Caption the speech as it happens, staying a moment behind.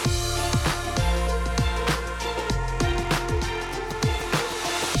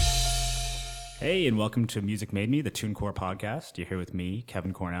Hey, and welcome to Music Made Me, the TuneCore podcast. You're here with me,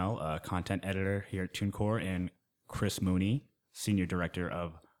 Kevin Cornell, content editor here at TuneCore, and Chris Mooney, Senior Director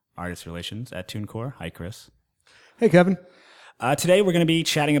of Artist Relations at TuneCore. Hi, Chris. Hey, Kevin. Today, we're going to be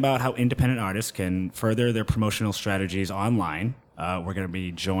chatting about how independent artists can further their promotional strategies online. We're going to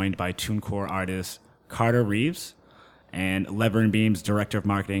be joined by TuneCore artist Carter Reeves and Lever & Beam's Director of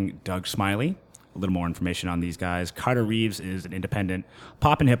Marketing, Doug Smiley. A little more information on these guys. Carter Reeves is an independent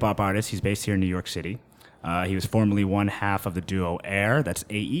pop and hip-hop artist. He's based here in New York City. He was formerly one half of the duo Air, that's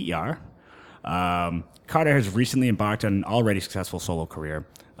A-E-R. Carter has recently embarked on an already successful solo career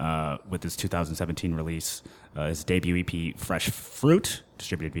with his 2017 release, his debut EP, Fresh Fruit,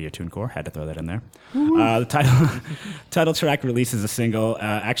 distributed via TuneCore. Had to throw that in there. The title track release is a single.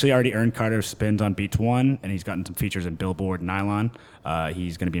 Actually already earned Carter spins on Beats One, and he's gotten some features in Billboard Nylon.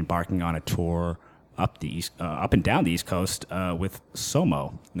 He's going to be embarking on a tour up and down the East Coast with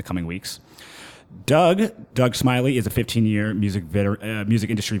Somo in the coming weeks. Doug Smiley is a 15-year music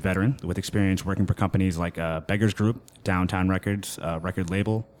industry veteran with experience working for companies like Beggars Group, Downtown Records, record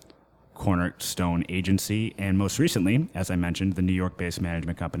label, Cornerstone Agency, and most recently, as I mentioned, the New York-based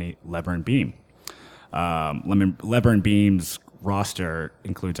management company Lever & Beam. Lever & Beam's roster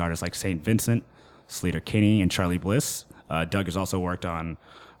includes artists like St. Vincent, Sleater Kinney, and Charlie Bliss. Doug has also worked on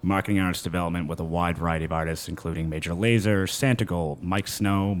marketing and artist development with a wide variety of artists, including Major Lazer, Santa Gold, Mike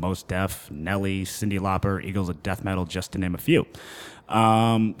Snow, Mos Def, Nelly, Cyndi Lauper, Eagles of Death Metal, just to name a few.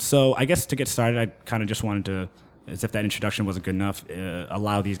 So I guess to get started, I kind of just wanted to, as if that introduction wasn't good enough,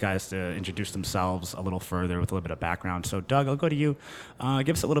 allow these guys to introduce themselves a little further with a little bit of background. So Doug, I'll go to you.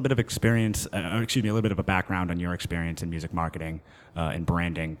 Give us a little bit of experience, a little bit of a background on your experience in music marketing and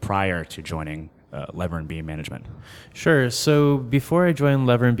branding prior to joining Lever & Beam management. Sure. So before I joined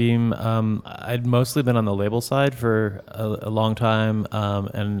Lever & Beam, I'd mostly been on the label side for a long time,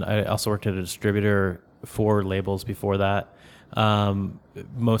 and I also worked at a distributor for labels before that.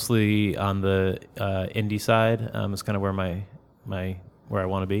 Mostly on the indie side is kind of where where I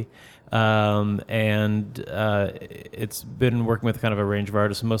want to be, and it's been working with kind of a range of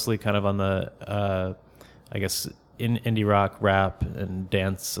artists, mostly kind of on the I guess in indie rock, rap, and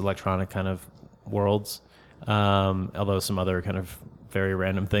dance, electronic kind of worlds, although some other kind of very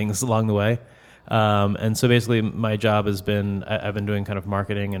random things along the way. And so basically my job has been, I've been doing kind of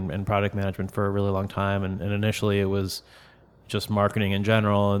marketing and product management for a really long time. And initially it was just marketing in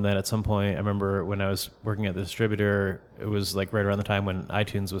general. And then at some point, I remember when I was working at the distributor, it was like right around the time when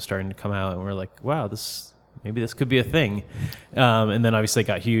iTunes was starting to come out, and we're like, wow, maybe this could be a thing. And then obviously it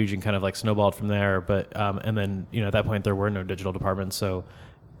got huge and kind of like snowballed from there. But, and then, at that point there were no digital departments. So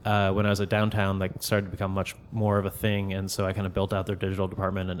when I was at Downtown, like, it started to become much more of a thing. And so I kind of built out their digital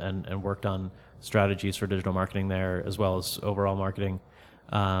department and worked on strategies for digital marketing there, as well as overall marketing.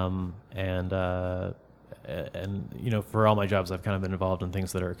 And for all my jobs, I've kind of been involved in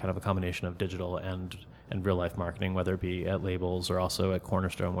things that are kind of a combination of digital and real life marketing, whether it be at labels or also at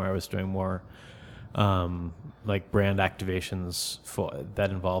Cornerstone, where I was doing more like brand activations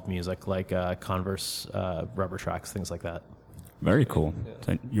that involve music, like Converse rubber tracks, things like that. Very cool. Yeah.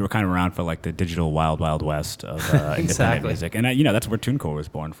 So you were kind of around for like the digital wild west of independent music, and that's where TuneCore was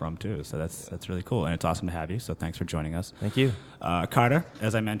born from too. So that's really cool, and it's awesome to have you. So thanks for joining us. Thank you, Carter.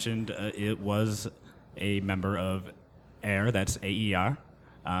 As I mentioned, it was a member of Air. That's AER.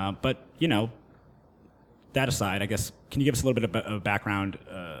 But that aside, I guess, can you give us a little bit of a background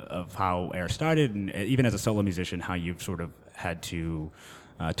of how Air started, and even as a solo musician, how you've sort of had to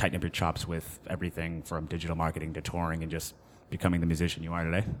tighten up your chops with everything from digital marketing to touring and just becoming the musician you are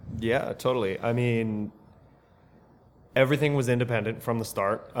today? Yeah, totally. I mean, everything was independent from the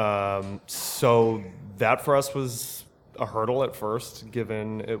start. So that for us was a hurdle at first,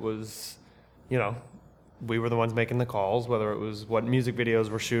 given it was, we were the ones making the calls, whether it was what music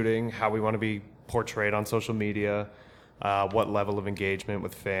videos we're shooting, how we want to be portrayed on social media, what level of engagement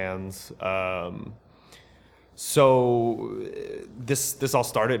with fans. So this all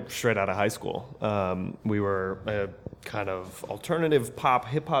started straight out of high school. We were a kind of alternative pop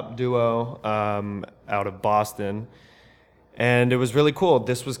hip hop duo out of Boston, and it was really cool.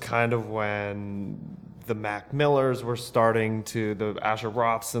 This was kind of when the Mac Millers were the Asher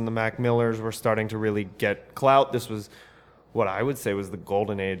Roths and the Mac Millers were starting to really get clout. This was what I would say was the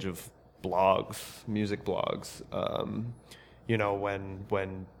golden age of blogs, music blogs.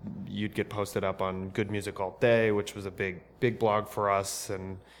 When you'd get posted up on Good Music All Day, which was a big blog for us,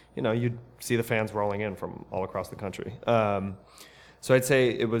 and you'd see the fans rolling in from all across the country. So I'd say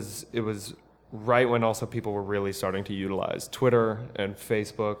it was right when also people were really starting to utilize Twitter and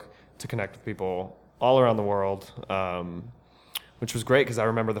Facebook to connect with people all around the world, which was great because I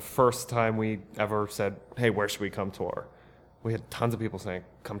remember the first time we ever said, hey, where should we come tour? We had tons of people saying,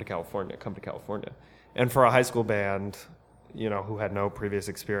 come to California, come to California. And for a high school band, who had no previous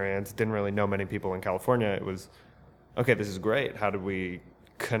experience, didn't really know many people in California, it was, okay, this is great. How do we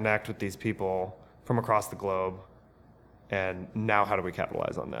connect with these people from across the globe? And now how do we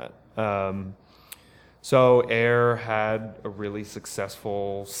capitalize on that? So Air had a really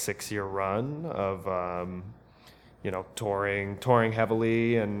successful 6-year run of, touring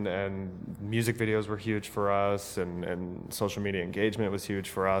heavily, and music videos were huge for us, and social media engagement was huge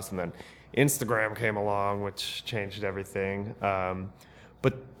for us. And then Instagram came along, which changed everything.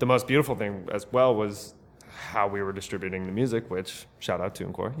 But the most beautiful thing as well was how we were distributing the music, which shout out to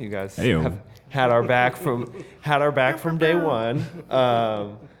TuneCore. You guys have had our back from day one,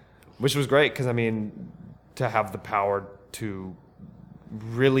 which was great because to have the power to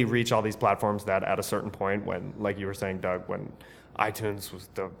really reach all these platforms that at a certain point when, like you were saying, Doug, when iTunes was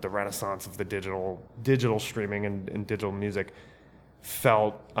the renaissance of the digital streaming and digital music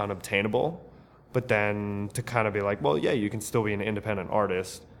felt unobtainable. But then to kind of be like, well, yeah, you can still be an independent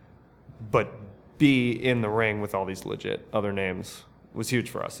artist, but be in the ring with all these legit other names was huge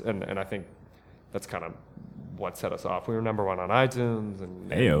for us. And I think that's kind of what set us off. We were number one on iTunes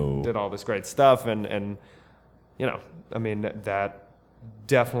and did all this great stuff. And that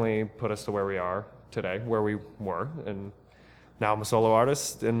definitely put us to where we are today, where we were. And now I'm a solo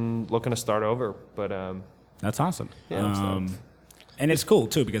artist and looking to start over. But that's awesome. Yeah, and it's cool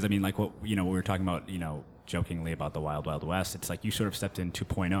too because like what we were talking about, jokingly about the Wild Wild West. It's like you sort of stepped in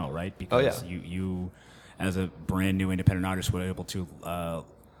 2.0, right? Because you as a brand new independent artist were able to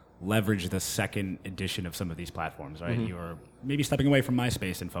leverage the second edition of some of these platforms, right? You were maybe stepping away from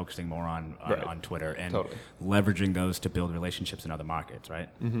MySpace and focusing more on Twitter and leveraging those to build relationships in other markets, right?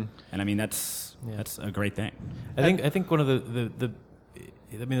 Mm-hmm. And that's a great thing. I think one of the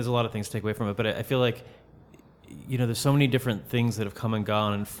there's a lot of things to take away from it, but I feel like there's so many different things that have come and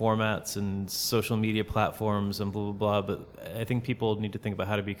gone and formats and social media platforms and blah blah blah. But I think people need to think about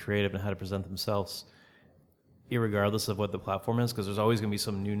how to be creative and how to present themselves, irregardless of what the platform is, because there's always going to be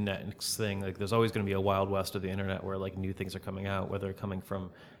some new next thing. Like there's always going to be a wild west of the internet where like new things are coming out, whether they're coming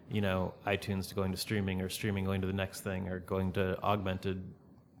from iTunes to going to streaming, or streaming going to the next thing, or going to augmented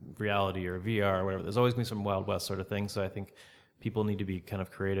reality or VR or whatever. There's always going to be some wild west sort of thing. So I think people need to be kind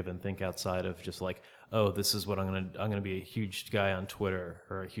of creative and think outside of just like, oh, this is what I'm gonna be a huge guy on Twitter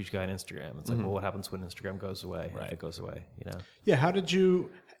or a huge guy on Instagram. It's like, well, what happens when Instagram goes away? Right. If it goes away, Yeah. How did you,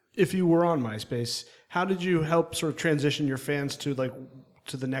 if you were on MySpace, how did you help sort of transition your fans to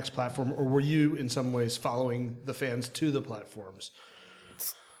the next platform, or were you in some ways following the fans to the platforms?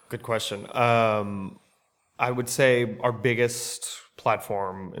 Good question. I would say our biggest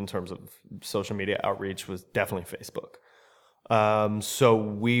platform in terms of social media outreach was definitely Facebook.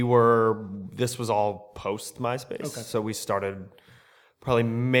 So this was all post MySpace. Okay. So we started probably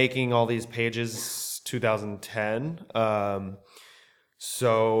making all these pages 2010.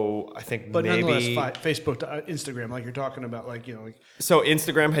 So I think but maybe nonetheless, Facebook to Instagram, like you're talking about, So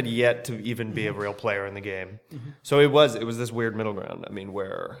Instagram had yet to even be a real player in the game. Mm-hmm. So it was this weird middle ground.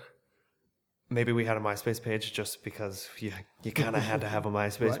 Where maybe we had a MySpace page just because you kind of had to have a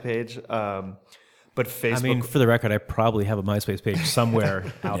MySpace page. But Facebook... for the record, I probably have a MySpace page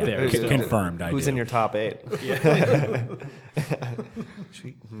somewhere out there. Confirmed, Who's in your top 8? Yeah.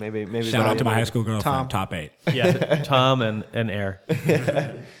 maybe shout out to my high school girlfriend, Tom. Top 8. Yeah, Tom and Air.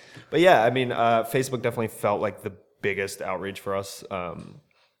 But yeah, Facebook definitely felt like the biggest outreach for us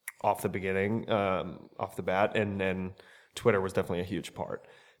off the beginning, off the bat. And then Twitter was definitely a huge part.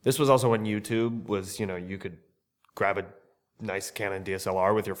 This was also when YouTube was, you could grab a nice Canon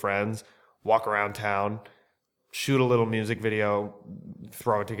DSLR with your friends, walk around town, shoot a little music video,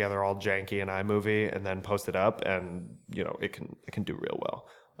 throw it together all janky in iMovie, and then post it up, and it can do real well.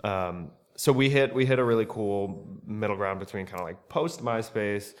 So we hit a really cool middle ground between kind of like post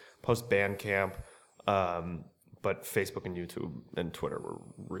MySpace, post Bandcamp, but Facebook and YouTube and Twitter were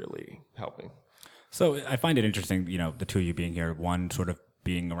really helping. So I find it interesting, the two of you being here, one sort of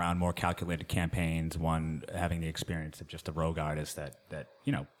being around more calculated campaigns, one having the experience of just a rogue artist that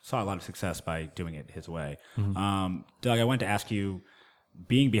saw a lot of success by doing it his way. Mm-hmm. Doug, I wanted to ask you,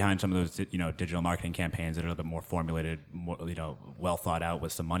 being behind some of those digital marketing campaigns that are a little bit more formulated, more, well thought out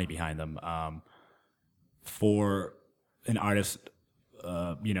with some money behind them, for an artist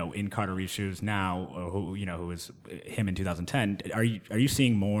in Carter Reeves' shoes now, or who is him in 2010, are you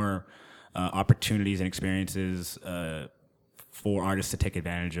seeing more opportunities and experiences for artists to take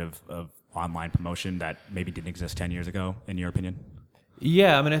advantage of online promotion that maybe didn't exist 10 years ago, in your opinion?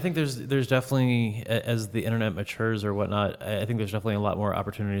 Yeah, I mean, I think there's definitely, as the internet matures or whatnot, I think there's definitely a lot more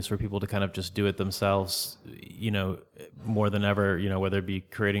opportunities for people to kind of just do it themselves, more than ever, whether it be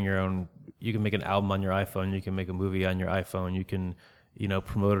creating your own, you can make an album on your iPhone, you can make a movie on your iPhone, you can,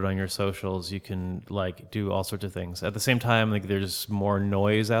 promote it on your socials, you can like do all sorts of things. At the same time, like there's more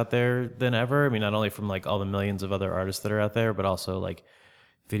noise out there than ever. I mean, not only from like all the millions of other artists that are out there, but also like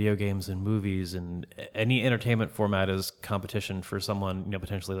video games and movies and any entertainment format is competition for someone,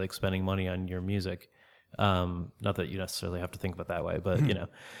 potentially like spending money on your music. Not that you necessarily have to think about it that way, but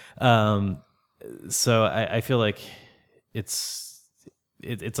so I feel like it's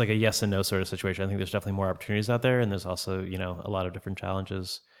like a yes and no sort of situation. I think there's definitely more opportunities out there, and there's also a lot of different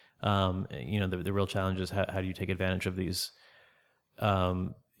challenges. The real challenge is how do you take advantage of these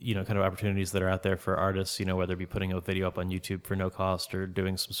kind of opportunities that are out there for artists, whether it be putting a video up on YouTube for no cost or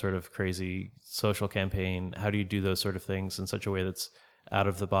doing some sort of crazy social campaign. How do you do those sort of things in such a way that's out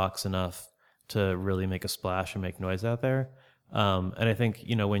of the box enough to really make a splash and make noise out there? And I think,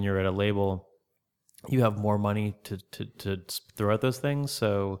 when you're at a label, you have more money to throw at those things.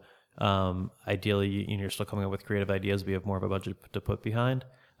 So ideally, you're still coming up with creative ideas, but you have more of a budget to put behind.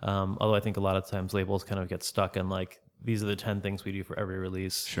 Although I think a lot of times labels kind of get stuck in like, these are the 10 things we do for every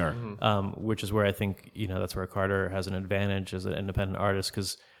release. Sure. Which is where I think, that's where Carter has an advantage as an independent artist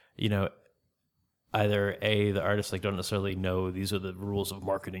because, either A, the artists like don't necessarily know these are the rules of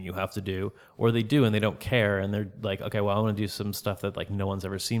marketing you have to do, or they do and they don't care and they're like, okay, well, I want to do some stuff that like no one's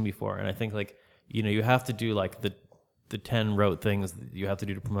ever seen before. And I think like, you have to do like the 10 rote things that you have to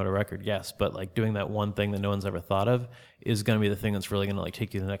do to promote a record, yes, but like doing that one thing that no one's ever thought of is going to be the thing that's really going to like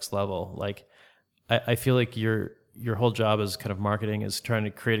take you to the next level. Like, I feel like your whole job as kind of marketing is trying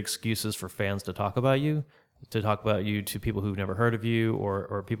to create excuses for fans to talk about you to people who've never heard of you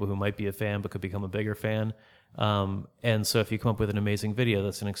or people who might be a fan but could become a bigger fan. And so if you come up with an amazing video,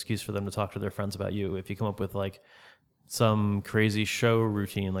 that's an excuse for them to talk to their friends about you. If you come up with like some crazy show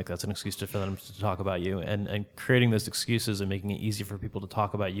routine, like that's an excuse for them to talk about you. And creating those excuses and making it easy for people to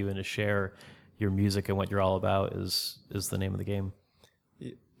talk about you and to share your music and what you're all about is the name of the game.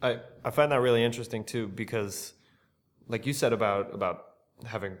 I find that really interesting too, because like you said about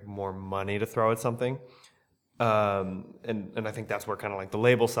having more money to throw at something, and I think that's where kind of like the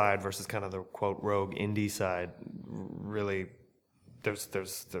label side versus kind of the quote rogue indie side really there's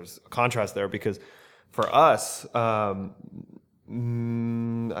a contrast there, because for us, I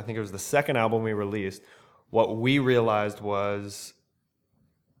think it was the second album we released, what we realized was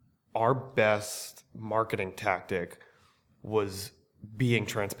our best marketing tactic was being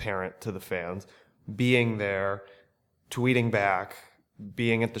transparent to the fans, being there, tweeting back,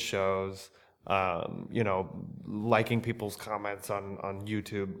 being at the shows, liking people's comments on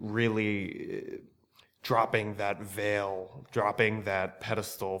YouTube, really dropping that veil, dropping that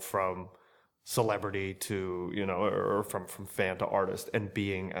pedestal from celebrity to, or from fan to artist, and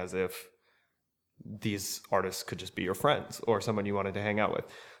being as if these artists could just be your friends or someone you wanted to hang out with.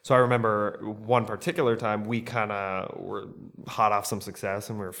 So I remember one particular time we kind of were hot off some success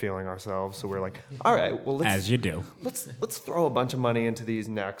and we were feeling ourselves. So we were like, all right, well, as you do, let's throw a bunch of money into these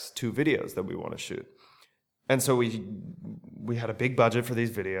next 2 videos that we want to shoot. And so we had a big budget for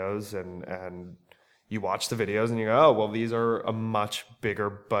these videos, and you watch the videos and you go, oh, well, these are a much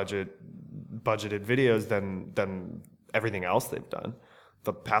bigger budgeted videos than everything else they've done.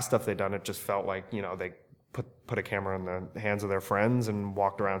 The past stuff they've done, it just felt like, they put a camera in the hands of their friends and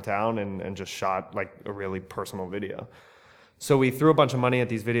walked around town and just shot like a really personal video. So we threw a bunch of money at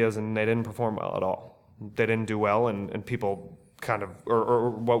these videos and they didn't perform well at all. They didn't do well, and people kind of,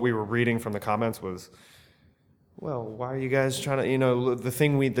 or what we were reading from the comments was, well, why are you guys trying to,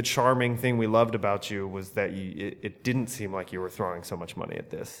 the charming thing we loved about you was that it didn't seem like you were throwing so much money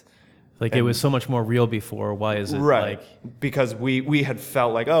at this. Like, it was so much more real before. Why is it right? Like... Because we had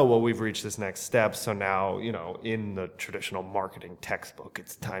felt like, oh, well, we've reached this next step. So now, in the traditional marketing textbook,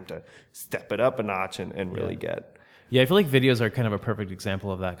 it's time to step it up a notch and really get. Yeah, I feel like videos are kind of a perfect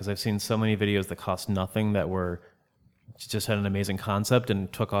example of that, because I've seen so many videos that cost nothing that were just had an amazing concept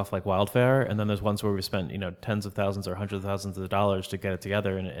and took off like wildfire. And then there's ones where we spent, tens of thousands or hundreds of thousands of dollars to get it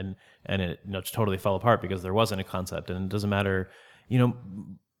together, and it just totally fell apart because there wasn't a concept. And it doesn't matter,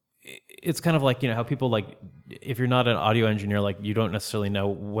 it's kind of like, how people like, if you're not an audio engineer, like you don't necessarily know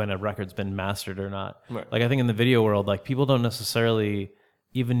when a record's been mastered or not. Right. Like I think in the video world, like people don't necessarily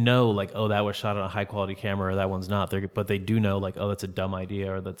even know like, oh, that was shot on a high quality camera or that one's not. But they do know like, oh, that's a dumb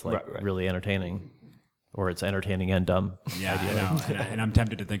idea or that's like really entertaining. or it's entertaining and dumb. Yeah, I know. And I'm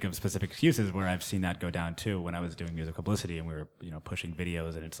tempted to think of specific excuses where I've seen that go down too. When I was doing music publicity and we were, pushing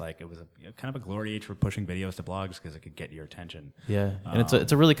videos, and it's like it was kind of a glory age for pushing videos to blogs because it could get your attention. Yeah, and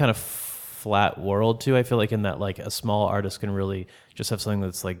it's a really kind of flat world too. I feel like in that like a small artist can really just have something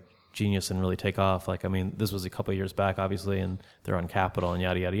that's like genius and really take off. Like, I mean, this was a couple of years back, obviously, and they're on Capitol and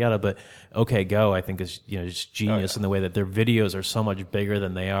yada yada yada. But OK Go, I think is just genius in the way that their videos are so much bigger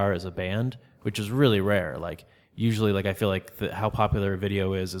than they are as a band, which is really rare. Like usually, like I feel like how popular a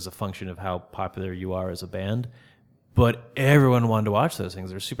video is a function of how popular you are as a band. But everyone wanted to watch those things.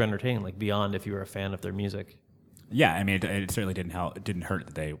 They're super entertaining, like beyond if you were a fan of their music. Yeah, I mean, it certainly didn't help. It didn't hurt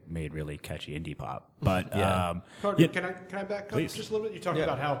that they made really catchy indie pop. But Can I back up Please. just a little bit? You talked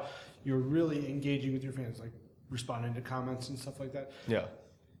about how you're really engaging with your fans, like responding to comments and stuff like that. Yeah.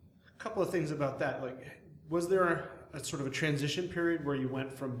 A couple of things about that. Like, was there a sort of a transition period where you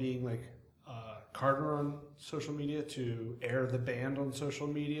went from being like Carter on social media to Air the band on social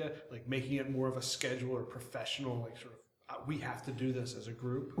media, like making it more of a schedule or professional, like sort of we have to do this as a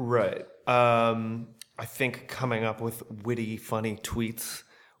group? Right. I think coming up with witty, funny tweets,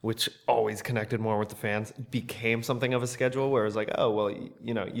 which always connected more with the fans, became something of a schedule where it was like, oh, well,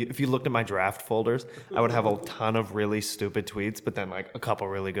 if you looked at my draft folders, I would have a ton of really stupid tweets, but then like a couple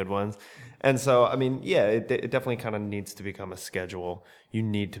really good ones. And so, I mean, yeah, it definitely kind of needs to become a schedule. You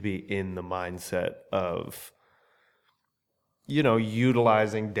need to be in the mindset of,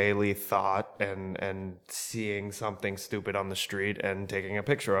 utilizing daily thought and seeing something stupid on the street and taking a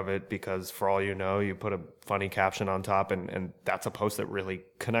picture of it, because for all you put a funny caption on top and that's a post that really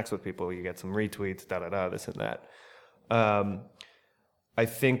connects with people. You get some retweets, this and that. I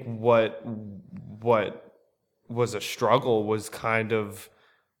think what was a struggle was kind of,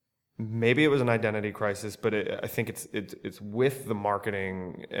 maybe it was an identity crisis, but I think it's with the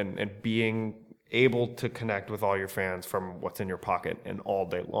marketing and being able to connect with all your fans from what's in your pocket and all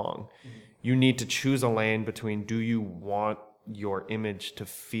day long. Mm-hmm. You need to choose a lane between, do you want your image to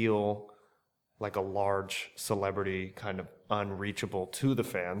feel like a large celebrity, kind of unreachable to the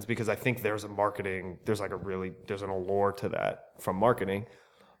fans? Because I think there's an allure to that from marketing.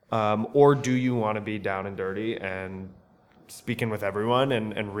 Or do you want to be down and dirty and speaking with everyone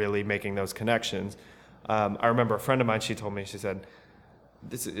and really making those connections? I remember a friend of mine, she told me, she said,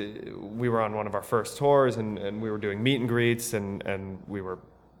 we were on one of our first tours and we were doing meet and greets and we were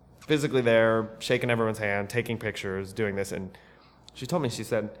physically there, shaking everyone's hand, taking pictures, doing this. And she told me, she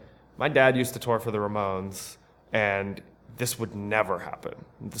said, my dad used to tour for the Ramones and this would never happen.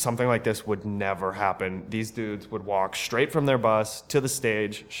 Something like this would never happen. These dudes would walk straight from their bus to the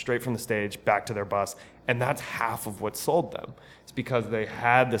stage, straight from the stage back to their bus. And that's half of what sold them. It's because they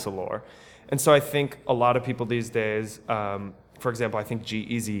had this allure. And so I think a lot of people these days, for example, I think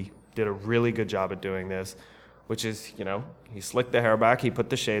G-Eazy did a really good job at doing this, which is, he slicked the hair back, he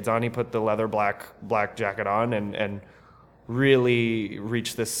put the shades on, he put the leather black jacket on and really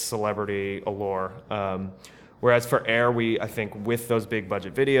reached this celebrity allure. Whereas for Air, I think with those big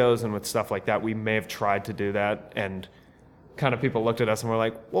budget videos and with stuff like that, we may have tried to do that, and kind of people looked at us and were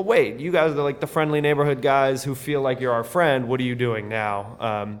like, well, wait, you guys are like the friendly neighborhood guys who feel like you're our friend. What are you doing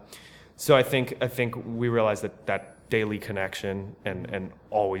now? So I think we realized that daily connection and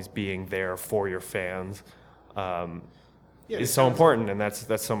always being there for your fans is so important, and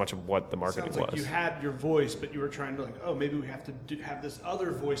that's so much of what the marketing sounds like was. You had your voice, but you were trying to maybe we have to have this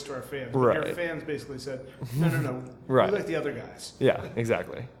other voice to our fans. But right. Your fans basically said, no, right. We like the other guys. Yeah,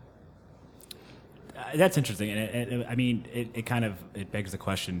 exactly. That's interesting, and I mean, it begs the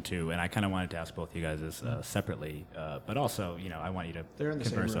question too. And I kind of wanted to ask both you guys this separately, but also, I want you to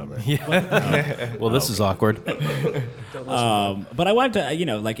converse over it. Yeah. Well, this is awkward. But I wanted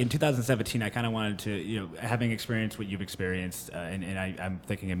to, like in 2017, I kind of wanted to, having experienced what you've experienced, and I'm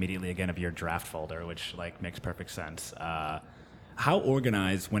thinking immediately again of your draft folder, which like makes perfect sense. How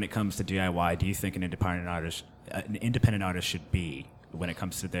organized, when it comes to DIY, do you think an independent artist should be when it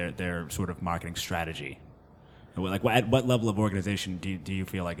comes to their sort of marketing strategy? Like, at what level of organization do you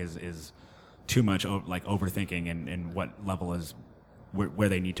feel like is too much overthinking, and what level is where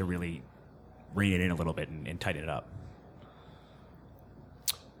they need to really rein it in a little bit and tighten it up?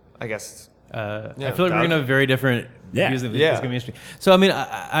 I guess. I feel like we're going to have very different views of yeah. this. So, I mean,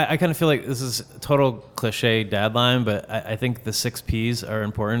 I kind of feel like this is total cliche dad line, but I think the 6 Ps are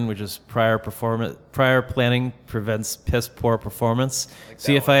important, which is prior planning prevents piss poor performance.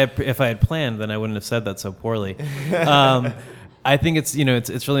 See, if I had planned, then I wouldn't have said that so poorly. I think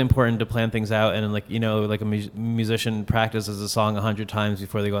it's really important to plan things out, and like a musician practices a song 100 times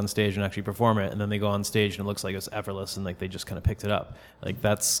before they go on stage and actually perform it, and then they go on stage and it looks like it's effortless and like they just kind of picked it up. Like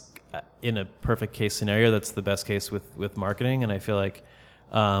that's in a perfect case scenario, that's the best case with marketing. And I feel like,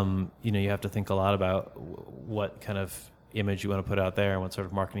 you have to think a lot about what kind of image you want to put out there and what sort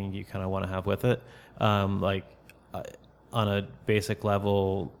of marketing you kind of want to have with it. On a basic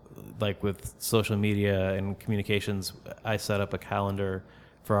level, like with social media and communications, I set up a calendar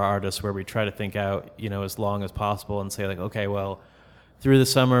for our artists where we try to think out, as long as possible and say like, okay, well, through the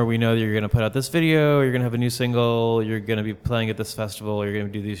summer, we know that you're going to put out this video, you're going to have a new single, you're going to be playing at this festival, you're going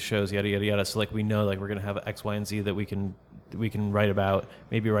to do these shows, yada, yada, yada. So like we know like we're going to have X, Y, and Z that we can write about,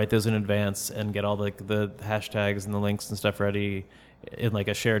 maybe write those in advance and get all the hashtags and the links and stuff ready in like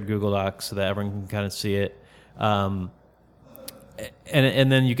a shared Google Doc so that everyone can kind of see it.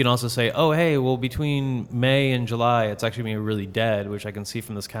 And then you can also say, oh, hey, well, between May and July, it's actually being really dead, which I can see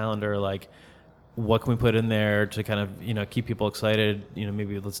from this calendar, like, what can we put in there to kind of keep people excited?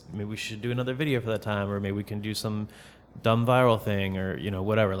 Maybe we should do another video for that time, or maybe we can do some dumb viral thing, or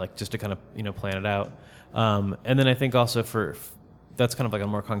whatever, like just to kind of plan it out. And then I think also for that's kind of like a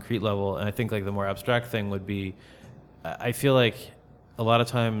more concrete level, and I think like the more abstract thing would be, I feel like a lot of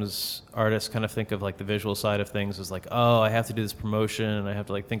times artists kind of think of like the visual side of things as like, oh, I have to do this promotion, and I have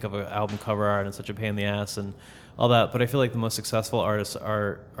to like think of an album cover art, and it's such a pain in the ass and all that. But I feel like the most successful artists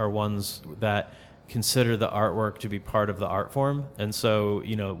are ones that consider the artwork to be part of the art form. And so,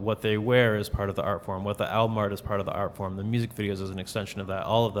 what they wear is part of the art form, what the album art is part of the art form, the music videos is an extension of that,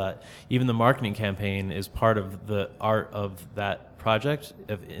 all of that. Even the marketing campaign is part of the art of that project,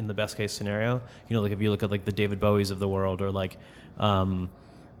 in the best case scenario. Like if you look at like the David Bowies of the world, or like,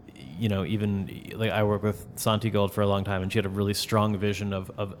 even like I worked with Santi Gold for a long time, and she had a really strong vision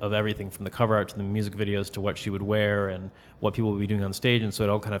of everything from the cover art to the music videos to what she would wear and what people would be doing on stage. And so it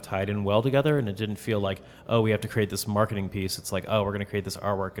all kind of tied in well together, and it didn't feel like, oh, we have to create this marketing piece. It's like, oh, we're going to create this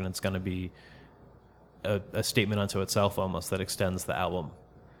artwork, and it's going to be a statement unto itself almost that extends the album.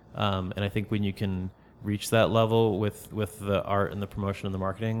 And I think when you can reach that level with the art and the promotion and the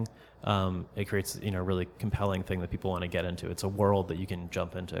marketing, it creates a really compelling thing that people want to get into. It's a world that you can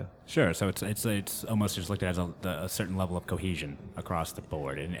jump into. Sure. So it's almost just looked at as a certain level of cohesion across the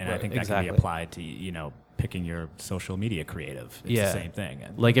board, and right, I think that can be applied to picking your social media creative. It's the same thing.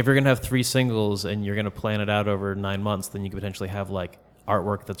 Like if you're gonna have 3 singles and you're gonna plan it out over 9 months, then you could potentially have like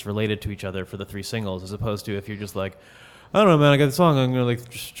artwork that's related to each other for the 3 singles, as opposed to if you're just like, I don't know, man, I got the song, I'm gonna like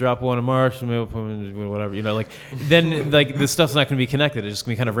just drop one in March and maybe whatever, like then like this stuff's not gonna be connected. It's just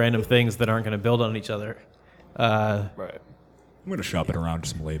gonna be kind of random things that aren't gonna build on each other. Right. I'm gonna shop it around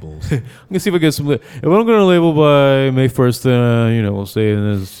some labels. I'm gonna see if I get some. If I'm gonna label by May 1st, we'll say it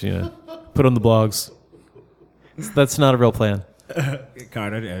is, put on the blogs. That's not a real plan.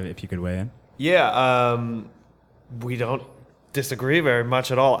 Carter, if you could weigh in. Yeah, we don't disagree very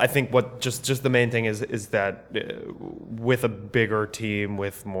much at all. I think what just the main thing is that with a bigger team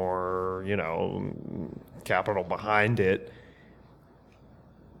with more capital behind it,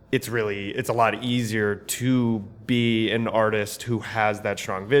 it's a lot easier to be an artist who has that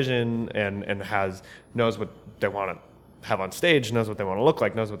strong vision and knows what they want to have on stage, knows what they want to look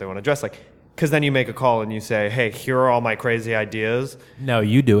like, knows what they want to dress like. Because then you make a call and you say, hey, here are all my crazy ideas. No,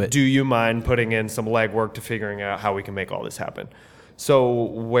 you do it. Do you mind putting in some legwork to figuring out how we can make all this happen? So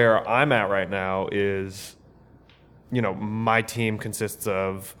where I'm at right now is, my team consists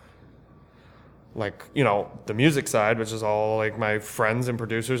of the music side, which is all like my friends and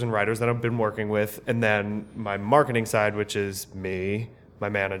producers and writers that I've been working with. And then my marketing side, which is me, my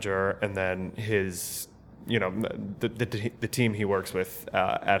manager, and then his the team he works with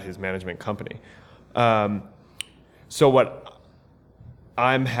at his management company. So what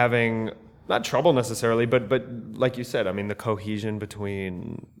I'm having, not trouble necessarily, but like you said, I mean, the cohesion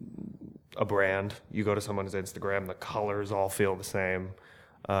between a brand, you go to someone's Instagram, the colors all feel the same.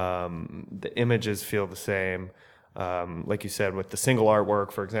 The images feel the same. Like you said, with the single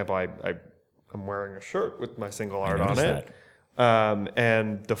artwork, for example, I'm wearing a shirt with my single art on it.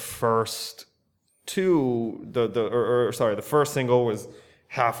 And the first the first single was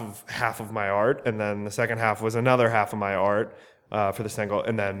half of my art, and then the second half was another half of my art for the single,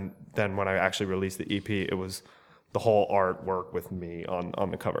 and then when I actually released the EP, it was the whole artwork with me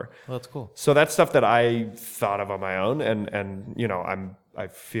on the cover. Well, that's cool. So that's stuff that I thought of on my own, and I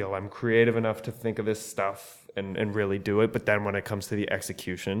feel I'm creative enough to think of this stuff and really do it. But then when it comes to the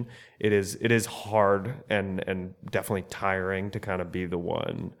execution, it is hard and definitely tiring to kind of be the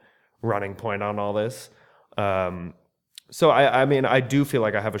one running point on all this. So I mean, I do feel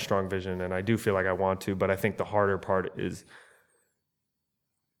like I have a strong vision, and I do feel like I want to, but I think the harder part is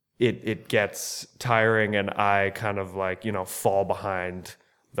it gets tiring, and I kind of fall behind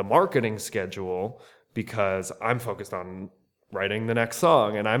the marketing schedule because I'm focused on writing the next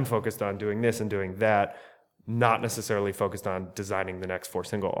song, and I'm focused on doing this and doing that, not necessarily focused on designing the next 4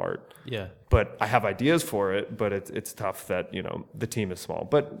 single art. Yeah. But I have ideas for it, but it's tough that, the team is small.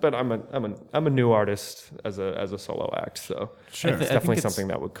 But I'm a new artist as a solo act, so Sure. it's definitely something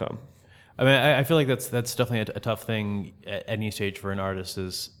that would come. I mean, I feel like that's definitely a tough thing at any stage for an artist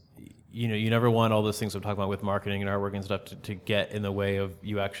is, you never want all those things I'm talking about with marketing and artwork and stuff to get in the way of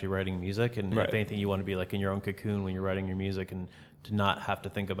you actually writing music. And Right. if anything, you want to be like in your own cocoon when you're writing your music and to not have to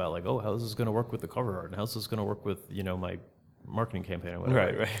think about like, oh, how's this going to work with the cover art? And how's this going to work with, my marketing campaign or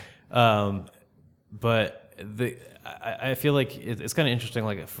whatever. Right. But I feel like it's kind of interesting,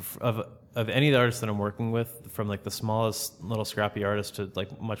 like of any of the artists that I'm working with, from like the smallest little scrappy artists to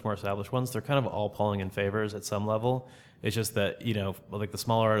like much more established ones, they're kind of all pulling in favors at some level. It's just that, like the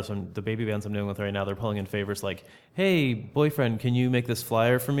smaller artists and the baby bands I'm doing with right now, they're pulling in favors like, hey, boyfriend, can you make this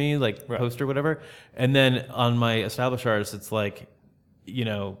flyer for me? Like poster, whatever. And then on my established artists, it's like,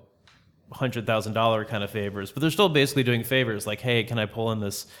 $100,000 kind of favors, but they're still basically doing favors like, hey, can I pull in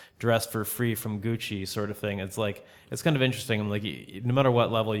this dress for free from Gucci sort of thing. It's like, it's kind of interesting. I'm like, no matter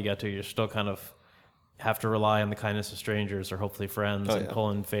what level you get to, you're still kind of have to rely on the kindness of strangers or hopefully friends and pull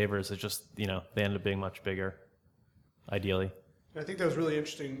in favors. It's just, they end up being much bigger, ideally. I think that was really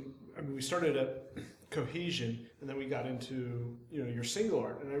interesting. I mean, we started at cohesion, and then we got into your single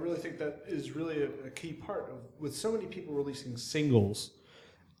art, and I really think that is really a key part of, with so many people releasing singles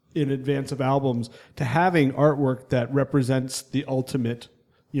in advance of albums, to having artwork that represents the ultimate,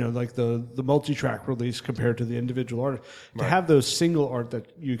 like the multi-track release compared to the individual art. To have those single art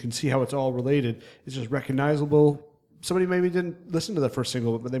that you can see how it's all related, it's just recognizable. Somebody maybe didn't listen to the first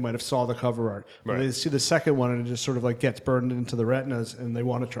single, but they might have saw the cover art. Right. They see the second one and it just sort of like gets burned into the retinas and they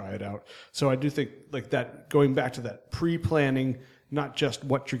want to try it out. So I do think like that, going back to that pre-planning, not just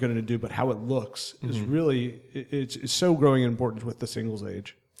what you're going to do, but how it looks is really, it's so growing in importance with the singles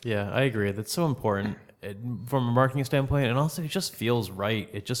age. Yeah, I agree. That's so important from a marketing standpoint, and also it just feels right.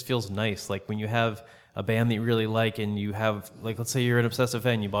 It just feels nice. Like when you have a band that you really like, and you have, like, let's say you're an obsessive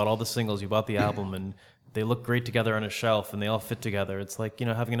fan, you bought all the singles, you bought the album, and they look great together on a shelf, and they all fit together. It's like,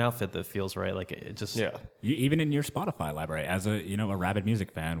 having an outfit that feels right. Like it just Even in your Spotify library, as a a rabid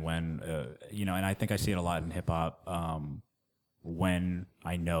music fan, when and I think I see it a lot in hip hop. When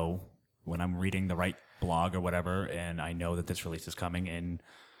I'm reading the right blog or whatever, and I know that this release is coming in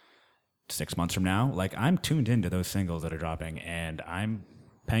 6 months from now, like I'm tuned into those singles that are dropping, and I'm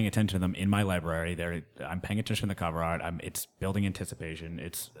paying attention to them in my library. I'm paying attention to the cover art. It's building anticipation.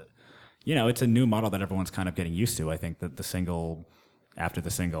 It's it's a new model that everyone's kind of getting used to. I think that the single after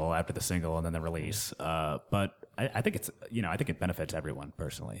the single after the single and then the release. But I think it's I think it benefits everyone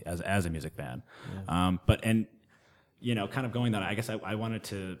personally as a music fan. Yeah. Kind of going that, I guess I wanted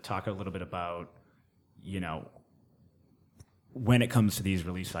to talk a little bit about when it comes to these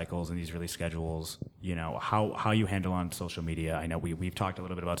release cycles and these release schedules, how you handle on social media. I know we've talked a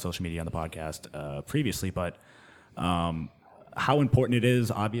little bit about social media on the podcast previously, but how important it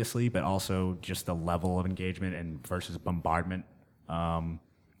is, obviously, but also just the level of engagement and versus bombardment.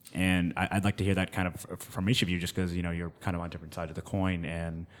 And I'd like to hear that kind of from each of you, just because you're kind of on different sides of the coin,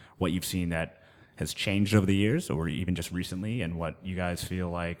 and what you've seen that has changed over the years, or even just recently, and what you guys feel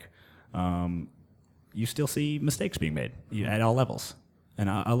like. You still see mistakes being made at all levels. And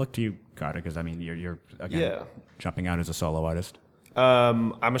I'll look to you, Carter, because you're again jumping out as a solo artist.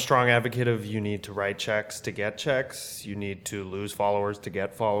 I'm a strong advocate of you need to write checks to get checks. You need to lose followers to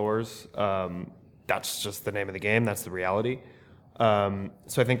get followers. That's just the name of the game. That's the reality.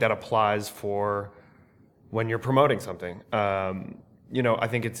 So I think that applies for when you're promoting something. I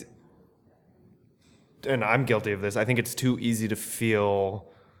think it's, and I'm guilty of this, I think it's too easy to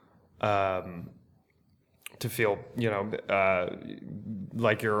feel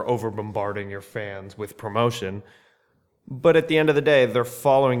like you're over bombarding your fans with promotion. But at the end of the day, they're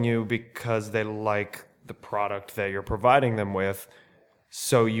following you because they like the product that you're providing them with.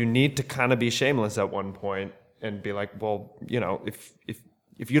 So you need to kind of be shameless at one point and be like, well,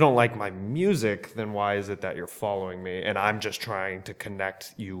 if you don't like my music, then why is it that you're following me? And I'm just trying to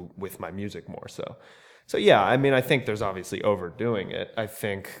connect you with my music more so. So yeah, I think there's obviously overdoing it. I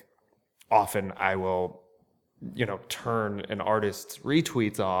think often I will turn an artist's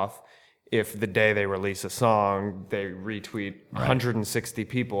retweets off if the day they release a song, they retweet 160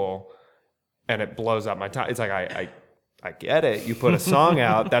 people and it blows up my time. It's like, I get it. You put a song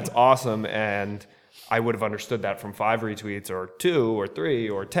out, that's awesome. And I would have understood that from 5 retweets or 2 or 3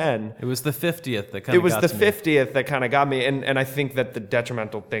 or 10. It was the 50th that kind of got me. It was the 50th that kind of got me. And I think that the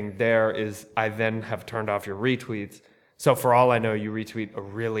detrimental thing there is I then have turned off your retweets. So for all I know, you retweet a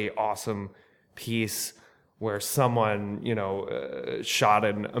really awesome piece where someone, shot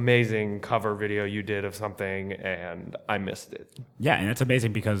an amazing cover video you did of something and I missed it. Yeah, and it's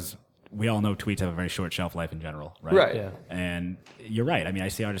amazing because we all know tweets have a very short shelf life in general, right? Right. Yeah. And you're right. I mean, I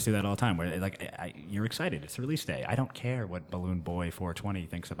see artists do that all the time where you're excited. It's release day. I don't care what Balloon Boy 420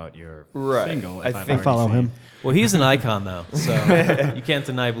 thinks about your single. If I follow him. Well, he's an icon though, so you can't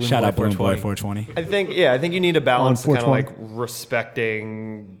deny Balloon Shout Boy out Balloon Boy 420. 420. I think you need to balance On kind of like 420.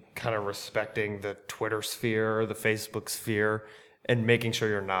 respecting the Twitter sphere, the Facebook sphere, and making sure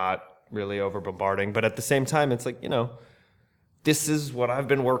you're not really over bombarding. But at the same time, it's like, this is what I've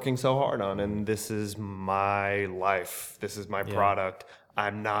been working so hard on, and this is my life. This is my product.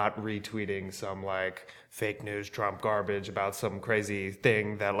 I'm not retweeting some like fake news Trump garbage about some crazy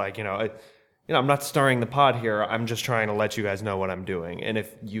thing that I'm not stirring the pot here. I'm just trying to let you guys know what I'm doing. And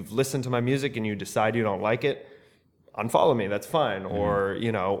if you've listened to my music and you decide you don't like it, unfollow me. That's fine.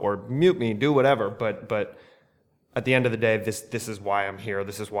 Mm-hmm. Or mute me. Do whatever. But at the end of the day, this is why I'm here.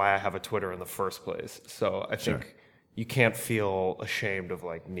 This is why I have a Twitter in the first place. So I think you can't feel ashamed of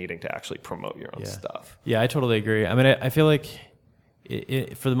like needing to actually promote your own stuff. Yeah, I totally agree. I mean, I feel like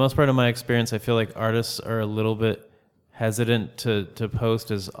for the most part of my experience, I feel like artists are a little bit hesitant to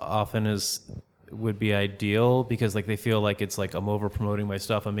post as often as would be ideal because like they feel like it's like I'm over promoting my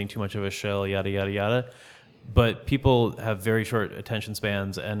stuff, I'm being too much of a shill, yada yada yada. But people have very short attention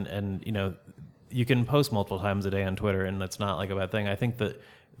spans, and you can post multiple times a day on Twitter, and that's not like a bad thing. I think that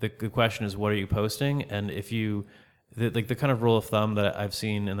the question is, what are you posting? And if you the kind of rule of thumb that I've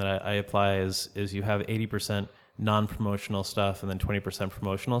seen and that I apply is you have 80% non-promotional stuff and then 20%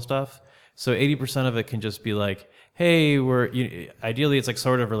 promotional stuff. So 80% of it can just be like, hey, ideally it's like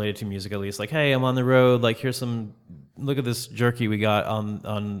sort of related to music at least. Like, hey, I'm on the road. Like, look at this jerky we got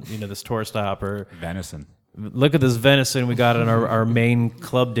on this tour stop, or Venison. Look at this venison we got on our main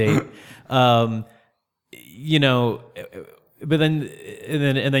club date. But then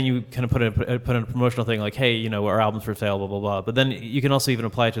you kind of put in a promotional thing like, hey, our album's for sale, blah, blah, blah. But then you can also even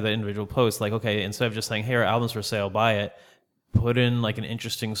apply it to the individual post. Like, okay, instead of just saying, hey, our album's for sale, buy it, put in like an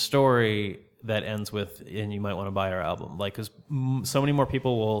interesting story that ends with, and you might want to buy our album. Like, because so many more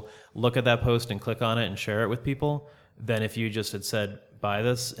people will look at that post and click on it and share it with people than if you just had said, buy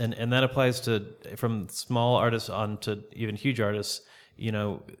this. And that applies to from small artists on to even huge artists.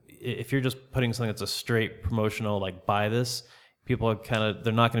 If you're just putting something that's a straight promotional, like buy this, people are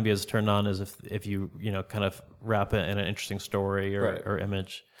they're not going to be as turned on as if you kind of wrap it in an interesting story or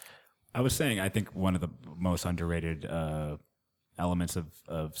image. I was saying, I think one of the most underrated elements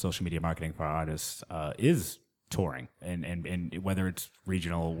of social media marketing for artists is touring, and whether it's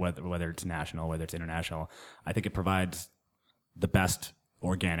regional, whether it's national, whether it's international. I think it provides the best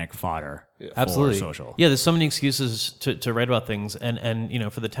organic fodder Absolutely. for social. Yeah, there's so many excuses to write about things, and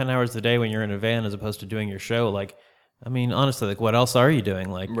for the 10 hours a day when you're in a van as opposed to doing your show, like, I mean, honestly, like, what else are you doing?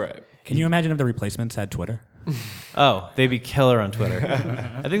 Like, right. Can you imagine if the Replacements had Twitter? Oh, they'd be killer on Twitter.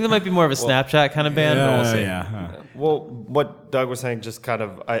 I think that might be more of a Snapchat kind of band, but we'll see. Yeah. Well, what Doug was saying, just kind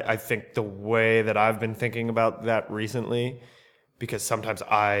of, I think the way that I've been thinking about that recently, because sometimes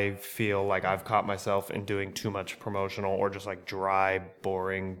I feel like I've caught myself in doing too much promotional or just like dry,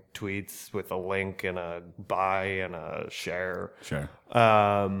 boring tweets with a link and a buy and a share. Sure.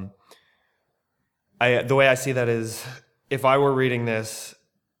 The way I see that is, if I were reading this,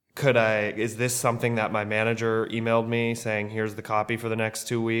 is this something that my manager emailed me saying, here's the copy for the next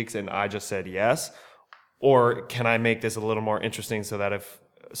 2 weeks, and I just said yes? Or can I make this a little more interesting so that if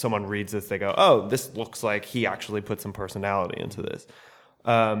someone reads this, they go, oh, this looks like he actually put some personality into this.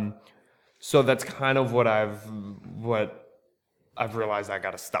 So that's kind of what I've realized I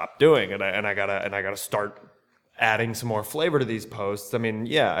got to stop doing, and I gotta start adding some more flavor to these posts. I mean,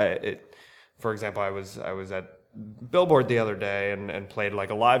 for example, I was at Billboard the other day and played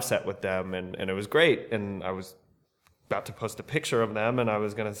like a live set with them, and it was great. And I was about to post a picture of them, and I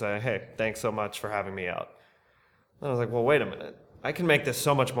was gonna say, hey, thanks so much for having me out. And I was like, well, wait a minute. I can make this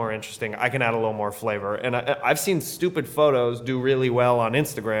so much more interesting. I can add a little more flavor. And I've seen stupid photos do really well on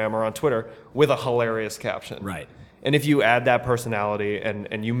Instagram or on Twitter with a hilarious caption. Right. And if you add that personality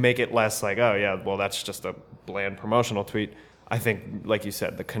and you make it less like, oh, yeah, well, that's just a bland promotional tweet, I think, like you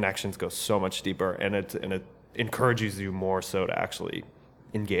said, the connections go so much deeper, and it encourages you more so to actually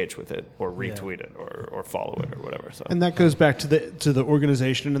engage with it or retweet it or follow it or whatever. So. And that goes back to the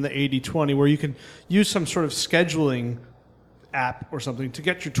organization and the 80-20, where you can use some sort of scheduling app or something to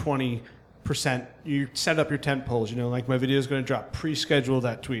get your 20%. You set up your tent poles, like my video is going to drop, pre-schedule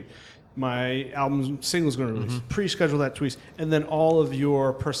that tweet. My album single is going to release, pre-schedule that tweet. And then all of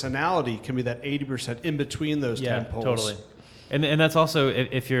your personality can be that 80% in between those tent poles. Totally. And that's also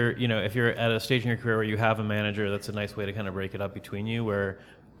if you're at a stage in your career where you have a manager, that's a nice way to kind of break it up between you, where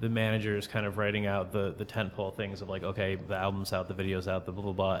the manager is kind of writing out the tentpole things of like, okay, the album's out, the video's out, the blah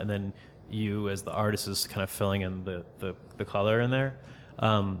blah blah, and then you as the artist is kind of filling in the color in there.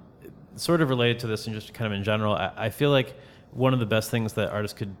 Sort of related to this and just kind of in general, I feel like one of the best things that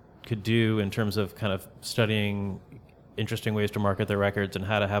artists could do in terms of kind of studying interesting ways to market their records and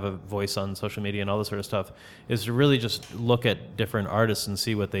how to have a voice on social media and all this sort of stuff is to really just look at different artists and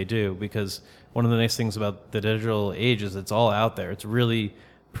see what they do, because one of the nice things about the digital age is it's all out there. It's really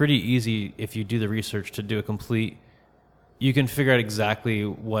pretty easy if you do the research to do a complete, you can figure out exactly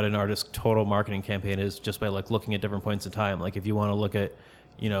what an artist's total marketing campaign is just by like looking at different points in time. Like if you want to look at,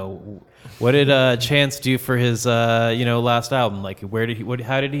 what did Chance do for his last album? Like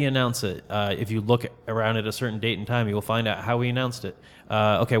how did he announce it? If you look around at a certain date and time, you will find out how he announced it.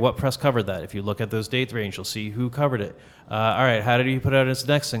 Okay, what press covered that? If you look at those date range, you'll see who covered it. All right, how did he put out his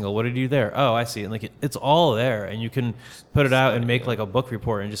next single? What did he do there? Oh, I see. And like it's all there, and you can put it out and make like a book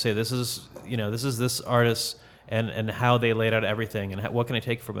report and just say this is this artist and how they laid out everything and what can I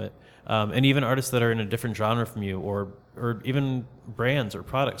take from it. And even artists that are in a different genre from you, or even brands or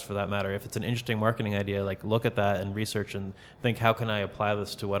products for that matter, if it's an interesting marketing idea, like look at that and research and think, how can I apply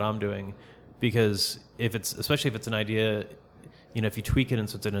this to what I'm doing? Because especially if it's an idea, if you tweak it and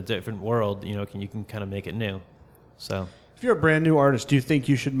so it's in a different world, you can kind of make it new. So if you're a brand new artist, do you think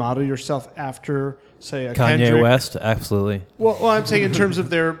you should model yourself after, say, a Kanye Kendrick? West? Absolutely. Well, I'm saying in terms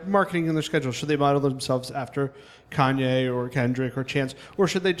of their marketing and their schedule, should they model themselves after Kanye or Kendrick or Chance, or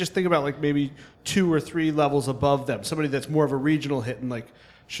should they just think about like maybe 2 or 3 levels above them, somebody that's more of a regional hit, and like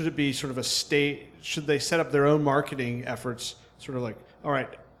should it be sort of a state? Should they set up their own marketing efforts, sort of like, all right,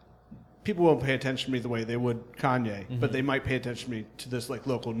 people won't pay attention to me the way they would Kanye, but they might pay attention to me to this like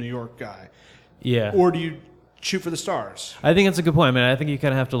local New York guy. Yeah. Or do you shoot for the stars? I think it's a good point. I mean, I think you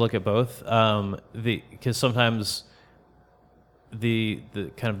kind of have to look at both, because sometimes the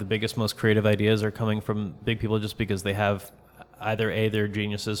kind of the biggest, most creative ideas are coming from big people just because they have either A, they're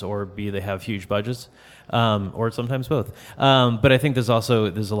geniuses, or B, they have huge budgets, or sometimes both. But I think there's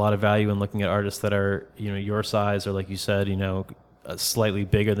a lot of value in looking at artists that are your size, or like you said, slightly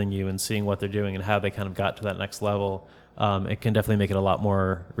bigger than you, and seeing what they're doing and how they kind of got to that next level. It can definitely make it a lot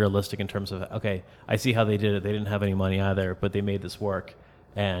more realistic in terms of, okay, I see how they did it. They didn't have any money either, but they made this work,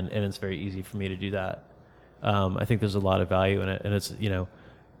 and it's very easy for me to do that. I think there's a lot of value in it, and it's,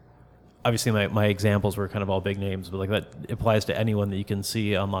 obviously my examples were kind of all big names, but like that applies to anyone that you can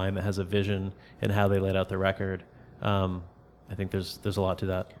see online that has a vision and how they laid out their record. I think there's a lot to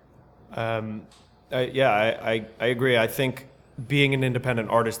that. I agree. I think being an independent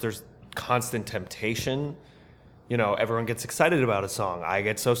artist, there's constant temptation. Everyone gets excited about a song. I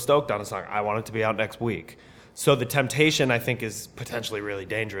get so stoked on a song. I want it to be out next week. So the temptation, I think, is potentially really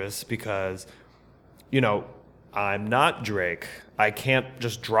dangerous because, I'm not Drake. I can't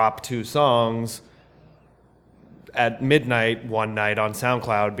just drop 2 songs at midnight one night on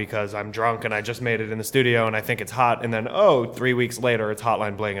SoundCloud because I'm drunk and I just made it in the studio and I think it's hot. And then, 3 weeks later, it's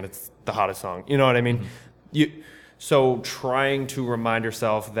Hotline Bling and it's the hottest song. You know what I mean? Mm-hmm. So trying to remind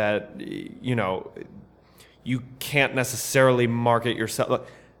yourself that, you can't necessarily market yourself. Look,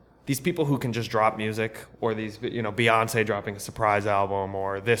 these people who can just drop music, or these, Beyonce dropping a surprise album,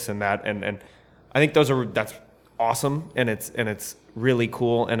 or this and that, and I think that's awesome, and it's really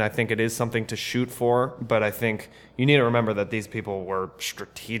cool, and I think it is something to shoot for. But I think you need to remember that these people were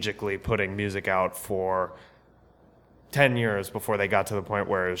strategically putting music out for 10 years before they got to the point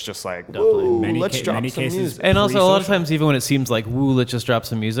where it was just like, woo, let's drop some music. And also a lot of times, even when it seems like, woo, let's just drop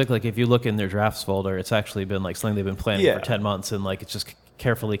some music, like if you look in their drafts folder, it's actually been like something they've been planning for 10 months, and like it's just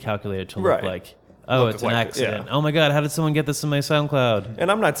carefully calculated to look like, it's an accident. Yeah. Oh my God, how did someone get this in my SoundCloud? And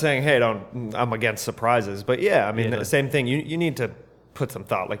I'm not saying, hey, I'm against surprises, but the same thing. You need to put some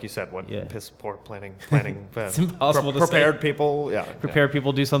thought, like you said, piss poor planning. It's impossible to prepared say. People, prepared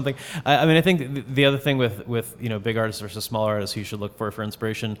people do something. I think the other thing with big artists versus small artists who you should look for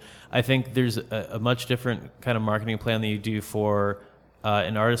inspiration, I think there's a much different kind of marketing plan that you do for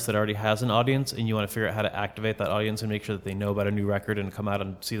an artist that already has an audience, and you want to figure out how to activate that audience and make sure that they know about a new record and come out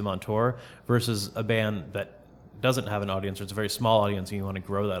and see them on tour, versus a band that doesn't have an audience, or it's a very small audience and you want to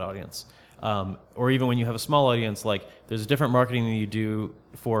grow that audience. Or even when you have a small audience, like there's different marketing that you do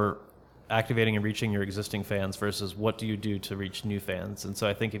for activating and reaching your existing fans versus what do you do to reach new fans. And so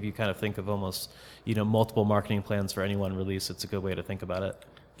I think if you kind of think of almost, multiple marketing plans for any one release, it's a good way to think about it.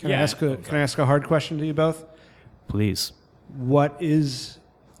 Can I ask a hard question to you both? Please.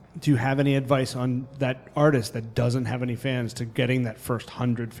 Do you have any advice on that artist that doesn't have any fans to getting that first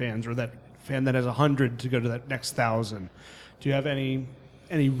 100 fans, or that fan that has 100 to go to that next 1,000? Do you have any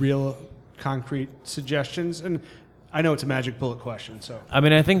real concrete suggestions? And I know it's a magic bullet question, so I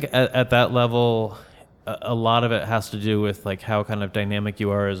mean, I think at that level, a lot of it has to do with like how kind of dynamic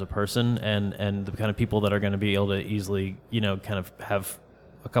you are as a person, and the kind of people that are going to be able to easily, kind of have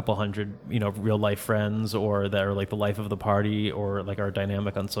a couple hundred, real life friends, or that are like the life of the party, or like are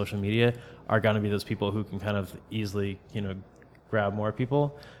dynamic on social media, are going to be those people who can kind of easily, grab more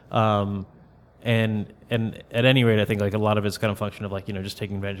people. And at any rate, I think like a lot of it's kind of function of like, just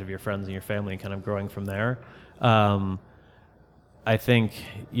taking advantage of your friends and your family and kind of growing from there. I think,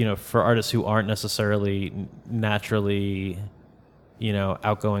 for artists who aren't necessarily naturally,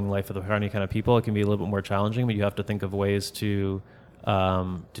 outgoing life of the party kind of people, it can be a little bit more challenging, but you have to think of ways to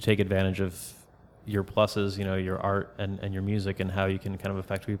take advantage of your pluses, your art and your music, and how you can kind of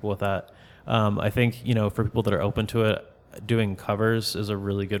affect people with that. I think, for people that are open to it, doing covers is a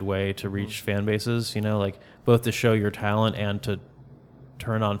really good way to reach fan bases, like both to show your talent and to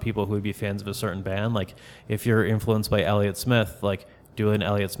turn on people who would be fans of a certain band. Like if you're influenced by Elliott Smith, like do an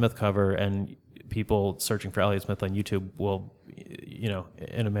Elliott Smith cover, and people searching for Elliott Smith on YouTube will,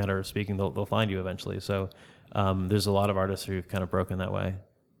 in a manner of speaking, they'll find you eventually. So there's a lot of artists who've kind of broken that way.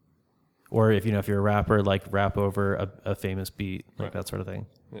 Or if you're a rapper, like rap over a famous beat, like that sort of thing.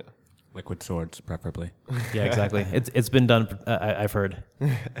 Yeah. Liquid swords, preferably. Yeah, exactly. It's been done. I've heard.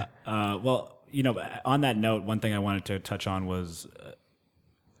 Well, on that note, one thing I wanted to touch on was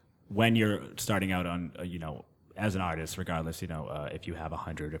when you're starting out on, as an artist, regardless, if you have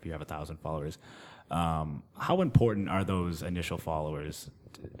 100, if you have 1,000 followers, how important are those initial followers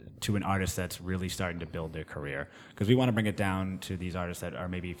to an artist that's really starting to build their career? Because we want to bring it down to these artists that are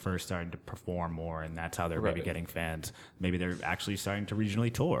maybe first starting to perform more, and that's how they're maybe getting fans. Maybe they're actually starting to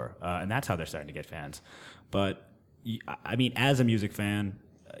regionally tour, and that's how they're starting to get fans. But I mean, as a music fan,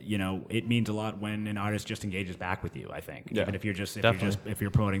 it means a lot when an artist just engages back with you, I think. Yeah. Even if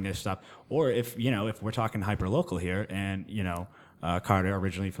you're promoting this stuff, or if we're talking hyper local here, and Carter,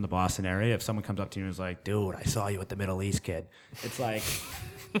 originally from the Boston area, if someone comes up to you and is like, dude, I saw you at the Middle East Kid, it's like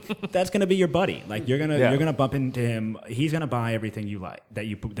that's gonna be your buddy. Like you're gonna bump into him. He's gonna buy everything you like that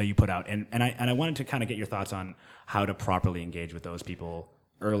you put out. And I wanted to kind of get your thoughts on how to properly engage with those people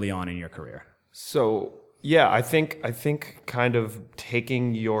early on in your career. So yeah, I think kind of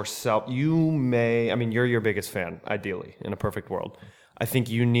taking yourself, you're your biggest fan, ideally, in a perfect world. I think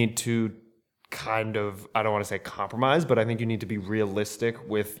you need to kind of, I don't want to say compromise, but I think you need to be realistic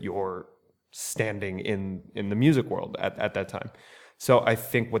with your standing in the music world at that time. So I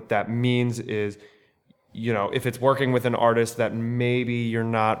think what that means is, if it's working with an artist that maybe you're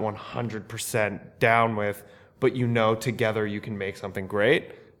not 100% down with, but together you can make something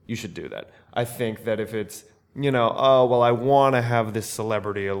great, you should do that. I think that if it's, I want to have this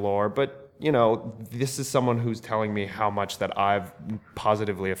celebrity allure, but, this is someone who's telling me how much that I've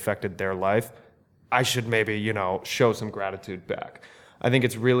positively affected their life, I should maybe, show some gratitude back. I think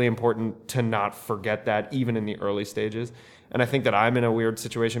it's really important to not forget that even in the early stages. And I think that I'm in a weird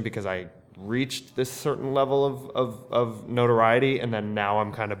situation because I reached this certain level of notoriety, and then now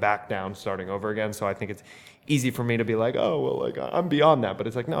I'm kind of back down starting over again. So I think it's easy for me to be like, oh, well, like I'm beyond that. But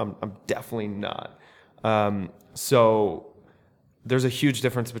it's like, no, I'm definitely not. So there's a huge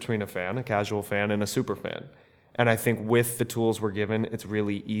difference between a casual fan, and a super fan. And I think with the tools we're given, it's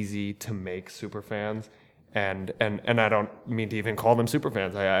really easy to make super fans. And I don't mean to even call them super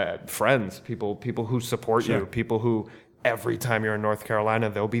fans. I friends, people who support you, people who every time you're in North Carolina,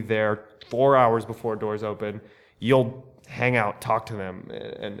 they'll be there 4 hours before doors open. You'll hang out, talk to them,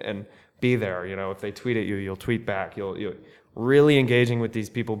 and be there. If they tweet at you, you'll tweet back. You'll really engaging with these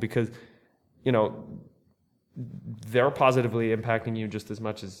people because, they're positively impacting you just as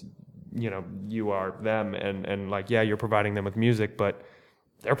much as, you are them. And like, yeah, you're providing them with music, but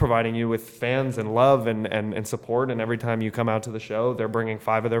they're providing you with fans and love and support. And every time you come out to the show, they're bringing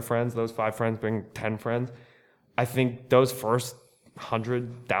 5 of their friends. Those 5 friends bring 10 friends. I think those first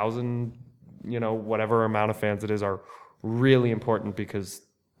 100,000, whatever amount of fans it is, are really important because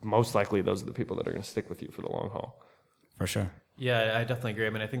most likely those are the people that are going to stick with you for the long haul. For sure. Yeah, I definitely agree. I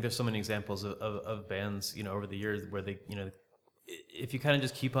mean, I think there's so many examples of bands, over the years where they, if you kind of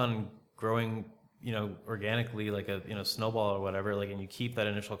just keep on growing, organically, like a, snowball or whatever, like, and you keep that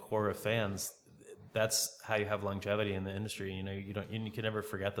initial core of fans, that's how you have longevity in the industry. You can never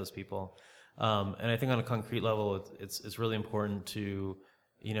forget those people. And I think on a concrete level, it's really important to,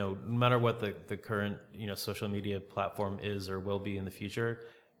 no matter what the current, social media platform is or will be in the future,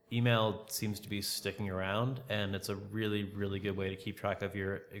 email seems to be sticking around, and it's a really, really good way to keep track of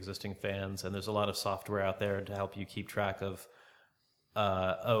your existing fans. And there's a lot of software out there to help you keep track of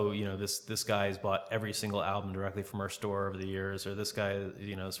this guy's bought every single album directly from our store over the years, or this guy,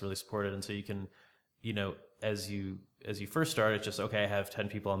 is really supported. And so you can, as you first start, it's just, okay, I have 10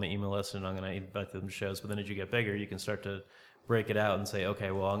 people on the email list and I'm going to invite them to shows. But then as you get bigger, you can start to break it out and say,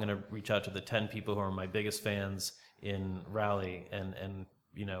 okay, well, I'm going to reach out to the 10 people who are my biggest fans in Raleigh and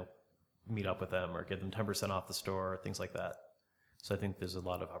meet up with them or give them 10% off the store, or things like that. So I think there's a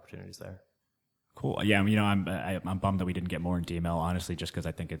lot of opportunities there. Cool. Yeah, I'm bummed that we didn't get more into email, honestly, just because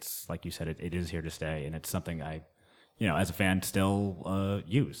I think it's, like you said, it is here to stay, and it's something I, as a fan, still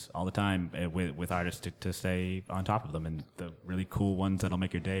use all the time with artists to stay on top of them, and the really cool ones that'll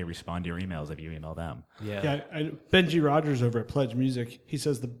make your day respond to your emails if you email them. Yeah. Benji Rogers over at Pledge Music, he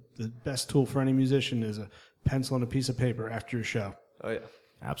says the best tool for any musician is a pencil and a piece of paper after your show. Oh, yeah.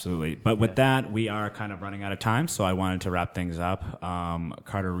 Absolutely. But with that, we are kind of running out of time, so I wanted to wrap things up.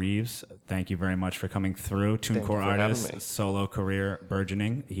 Carter Reeves, thank you very much for coming through. TuneCore artist, solo career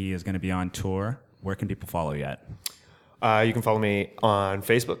burgeoning. He is going to be on tour. Where can people follow you at? You can follow me on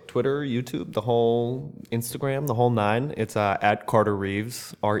Facebook, Twitter, YouTube, the whole Instagram, the whole nine. It's at Carter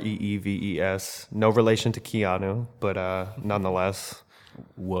Reeves, Reeves. No relation to Keanu, but nonetheless.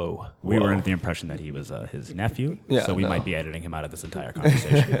 Whoa. We were under the impression that he was his nephew, so we might be editing him out of this entire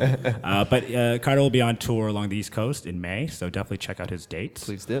conversation. But Carter will be on tour along the East Coast in May, so definitely check out his dates.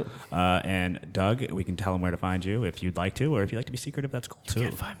 Please do. And Doug, we can tell him where to find you if you'd like to, or if you'd like to be secretive, that's cool too. You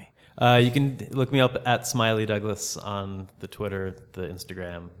can find me. You can look me up at Smiley Douglas on the Twitter, the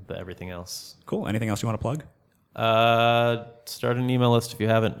Instagram, the everything else. Cool. Anything else you want to plug? Start an email list if you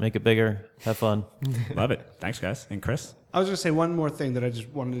haven't. Make it bigger. Have fun. Love it. Thanks, guys. And Chris? I was going to say one more thing that I just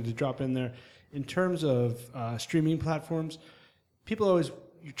wanted to drop in there. In terms of streaming platforms,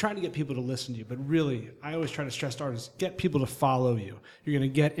 you're trying to get people to listen to you, but really, I always try to stress to artists, get people to follow you. You're going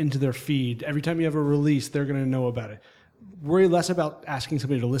to get into their feed. Every time you have a release, they're going to know about it. Worry less about asking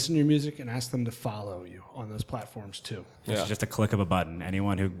somebody to listen to your music and ask them to follow you on those platforms too. It's just a click of a button.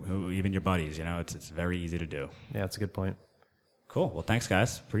 Anyone who even your buddies, it's very easy to do. Yeah, that's a good point. Cool. Well, thanks,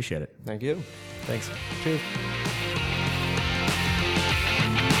 guys. Appreciate it. Thank you. Thanks. Cheers.